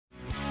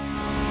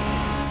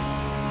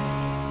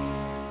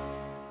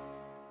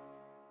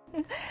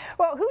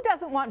Well, who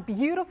doesn't want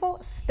beautiful,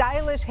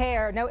 stylish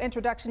hair? No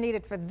introduction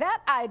needed for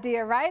that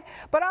idea, right?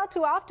 But all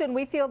too often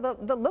we feel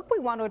the look we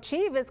want to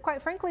achieve is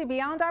quite frankly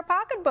beyond our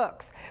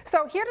pocketbooks.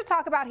 So here to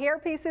talk about hair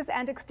pieces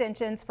and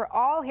extensions for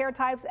all hair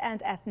types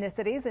and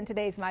ethnicities in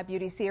today's My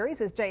Beauty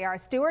series is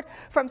J.R.Stewart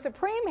from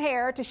Supreme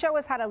Hair to show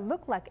us how to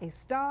look like a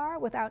star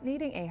without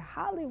needing a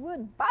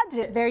Hollywood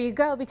budget. There you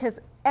go, because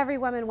every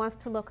woman wants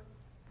to look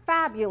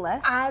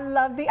fabulous. I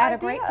love the at idea a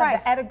great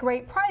price. at a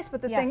great price,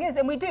 but the thing is,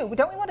 and don't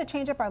we want to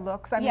change up our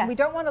looks? I mean, we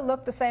don't want to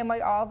look the same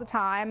way all the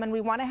time, and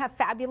we want to have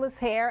fabulous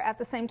hair at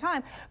the same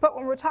time. But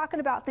when we're talking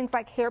about things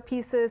like hair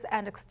pieces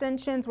and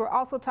extensions, we're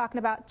also talking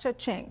about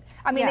cha-ching.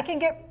 I mean, it can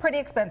get pretty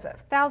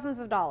expensive. Thousands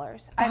of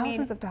dollars.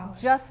 Thousands of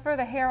dollars. Just for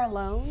the hair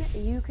alone,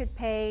 you could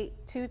pay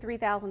 $2,000 to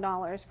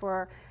 $3,000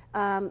 for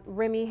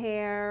Remy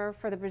hair,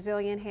 for the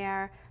Brazilian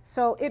hair.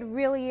 So it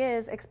really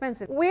is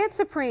expensive. We at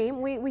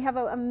Supreme, we have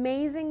an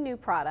amazing new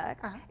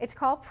product. It's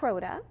called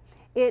Prota.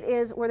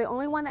 We're the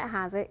only one that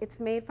has it. It's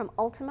made from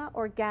Ultima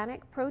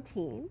Organic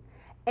Protein.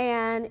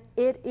 And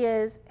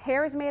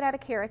hair is made out of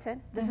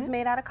keratin. This is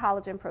made out of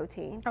collagen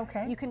protein.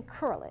 Okay. You can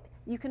curl it.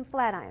 You can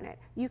flat iron it.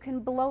 You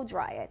can blow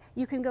dry it.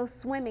 You can go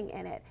swimming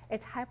in it.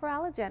 It's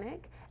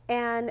hyperallergenic.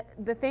 And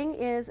the thing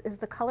is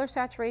the color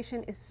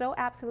saturation is so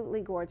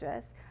absolutely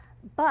gorgeous.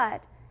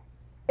 But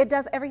it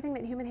does everything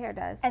that human hair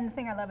does. And the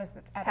thing I love is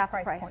it's at a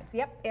price point.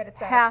 Yep,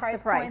 it's at Half a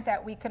price point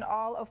that we can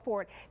all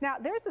afford. Now,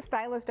 there's a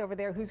stylist over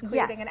there who's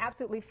creating an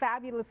absolutely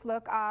fabulous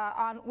look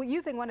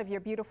using one of your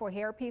beautiful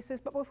hair pieces.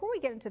 But before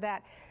we get into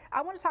that,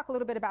 I want to talk a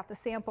little bit about the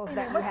samples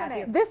that you have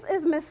here. This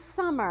is Miss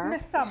Summer.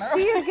 Miss Summer.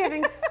 She is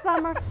giving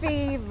summer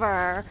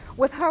fever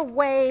with her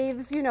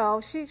waves. You know,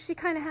 she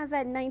kind of has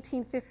that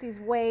 1950s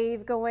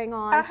wave going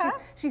on.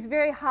 She's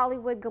very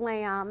Hollywood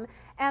glam.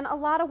 And a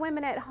lot of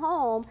women at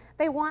home,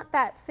 they want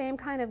that same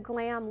kind of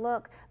glam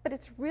look, but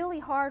it's really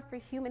hard for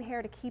human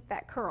hair to keep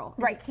that curl,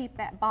 to keep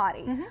that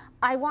body.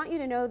 I want you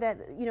to know that,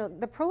 you know,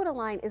 the Prota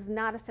line is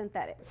not a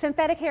synthetic.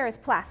 Synthetic hair is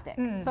plastic,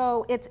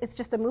 so it's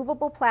just a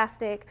movable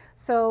plastic.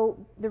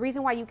 So the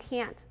reason why you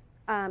can't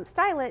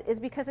style it is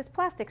because it's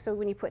plastic. So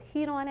when you put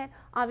heat on it,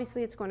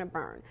 obviously it's going to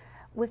burn.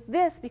 With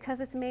this, because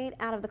it's made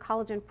out of the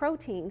collagen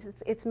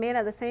proteins, it's made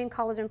out of the same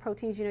collagen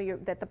proteins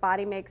that the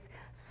body makes,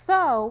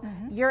 so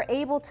you're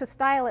able to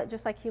style it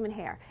just like human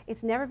hair.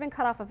 It's never been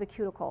cut off of a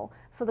cuticle.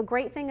 So the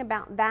great thing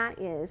about that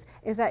is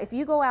that if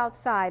you go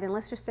outside, and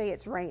let's just say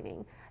it's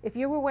raining, if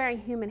you were wearing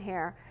human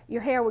hair,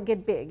 your hair would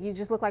get big. You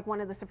just look like one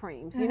of the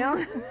Supremes, you know?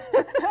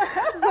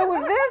 So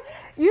with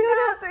this, you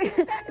don't have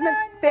to,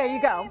 there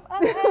you go.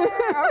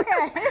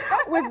 Okay.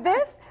 With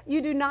this,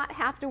 you do not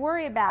have to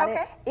worry about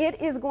it.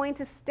 It is going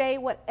to stay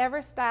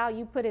whatever style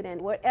you put it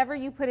in. Whatever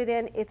you put it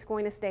in, it's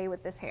going to stay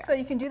with this hair. So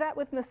you can do that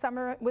with Miss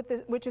Summer,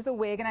 which is a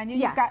wig, and I knew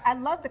you've got, I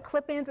love the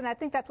clip-ins, and I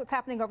think that's what's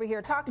happening over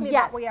here. Talk to me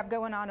about what we have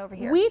going on over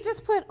here. We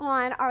just put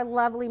on our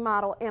lovely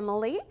model,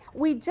 Emily.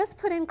 We just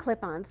put in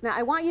clip-ons. Now,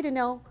 I want you to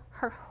know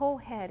her whole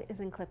head is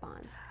in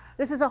clip-ons.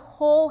 This is a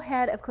whole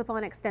head of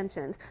clip-on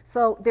extensions.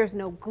 So there's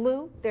no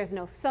glue, there's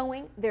no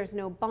sewing, there's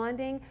no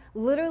bonding.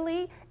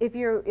 Literally, if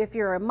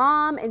you're a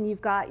mom and you've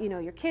got, you know,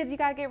 your kids, you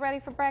gotta get ready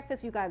for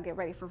breakfast, you gotta get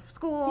ready for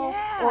school,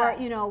 or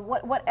you know,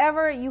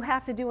 whatever you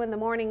have to do in the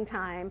morning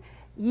time,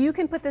 you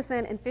can put this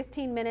in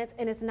 15 minutes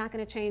and it's not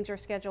going to change your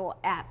schedule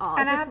at all.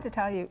 And I have to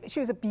tell you, she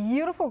was a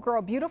beautiful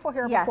girl, beautiful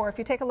hair before. If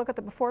you take a look at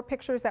the before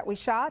pictures that we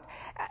shot,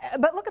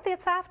 but look at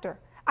this after.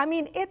 I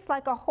mean, it's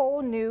like a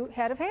whole new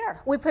head of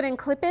hair. We put in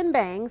clip-in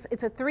bangs.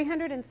 It's a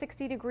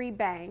 360-degree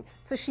bang,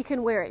 so she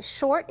can wear it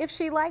short if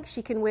she likes.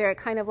 She can wear it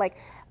kind of like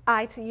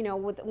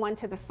with one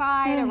to the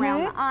side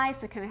around the eye,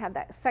 so kind of have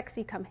that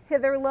sexy come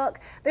hither look.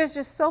 There's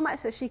just so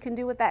much that she can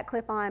do with that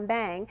clip-on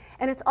bang,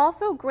 and it's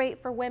also great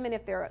for women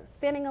if they're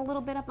thinning a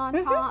little bit up on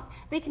top.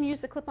 They can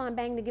use the clip-on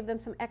bang to give them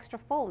some extra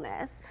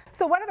fullness.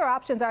 So what other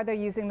options are there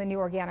using the new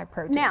organic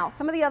protein? Now,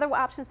 some of the other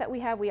options that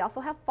we also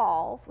have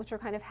falls, which are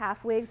kind of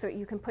half wigs, so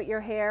you can put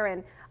your hair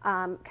and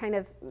kind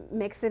of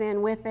mix it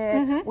in with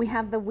it. We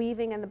have the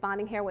weaving and the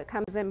bonding hair, which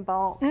comes in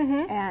bulk.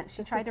 And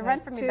she tried to run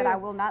from me, but I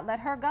will not let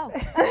her go.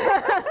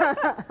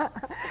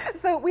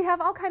 So we have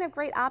all kind of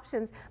great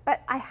options,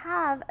 but I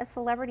have a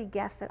celebrity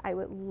guest that I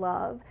would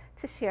love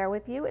to share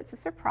with you. It's a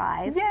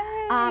surprise.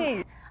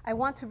 Yay! I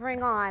want to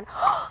bring on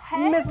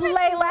Miss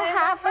Layla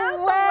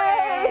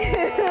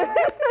Hathaway.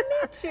 Good to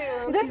meet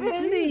you. Good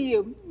to see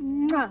you.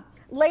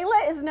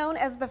 Layla is known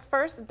as the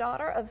first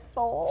daughter of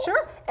soul.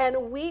 Sure.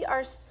 And we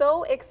are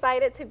so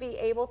excited to be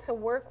able to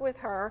work with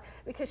her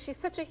because she's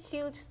such a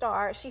huge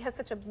star. She has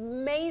such an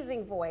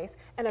amazing voice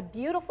and a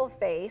beautiful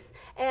face.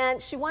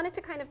 And she wanted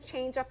to kind of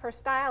change up her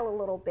style a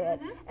little bit.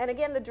 And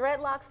again, the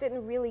dreadlocks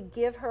didn't really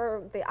give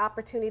her the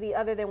opportunity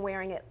other than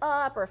wearing it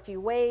up or a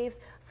few waves.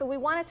 So we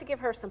wanted to give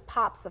her some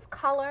pops of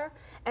color,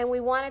 and we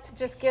wanted to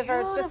just give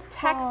her just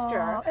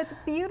texture. It's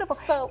beautiful.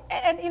 So,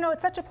 and you know,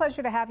 it's such a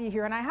pleasure to have you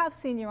here. And I have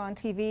seen you on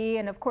TV.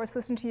 and of course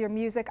listen to your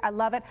music. I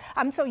love it.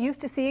 I'm so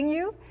used to seeing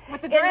you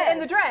with the dreads. in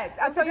the dreads.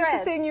 I'm so used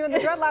to seeing you in the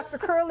dreadlocks are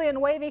curly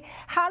and wavy.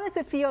 How does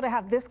it feel to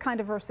have this kind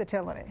of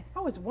versatility?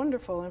 Oh, it's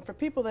wonderful. And for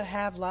people that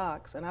have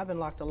locks, and I've been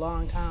locked a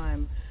long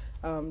time,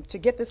 to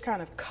get this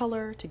kind of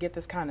color, to get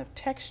this kind of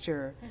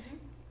texture,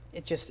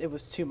 it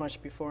was too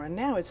much before. And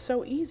now it's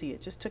so easy.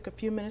 It just took a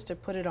few minutes to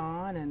put it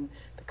on, and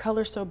the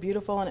color's so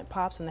beautiful, and it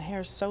pops, and the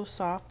hair's so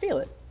soft. Feel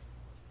it.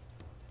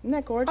 Isn't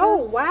that gorgeous?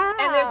 Oh, wow.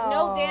 And there's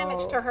no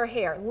damage to her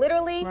hair.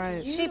 Literally,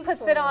 right. She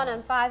puts it on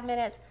in 5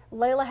 minutes.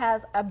 Layla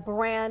has a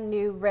brand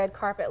new red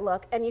carpet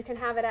look, and you can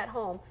have it at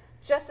home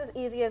just as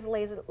easy as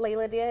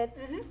Layla did.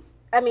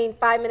 I mean,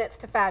 5 minutes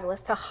to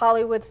fabulous, to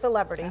Hollywood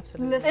celebrity.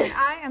 Absolutely. Listen,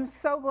 I am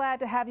so glad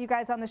to have you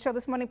guys on the show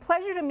this morning.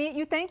 Pleasure to meet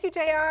you. Thank you,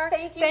 JR.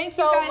 Thank you Thank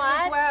so you guys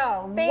much. as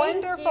well. Thank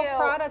Wonderful you.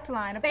 product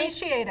line.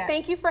 Appreciate it.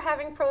 Thank you for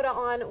having Prota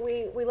on.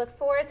 We look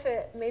forward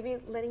to maybe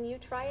letting you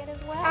try it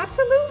as well.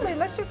 Absolutely.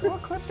 We'll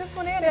clip this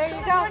one in as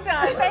soon as we're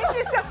done. Thank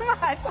you so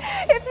much.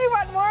 If you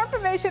want more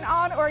information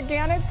on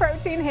organic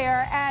protein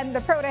hair and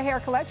the Prota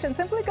Hair collection,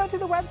 simply go to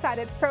the website.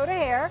 It's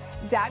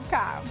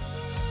protahair.com.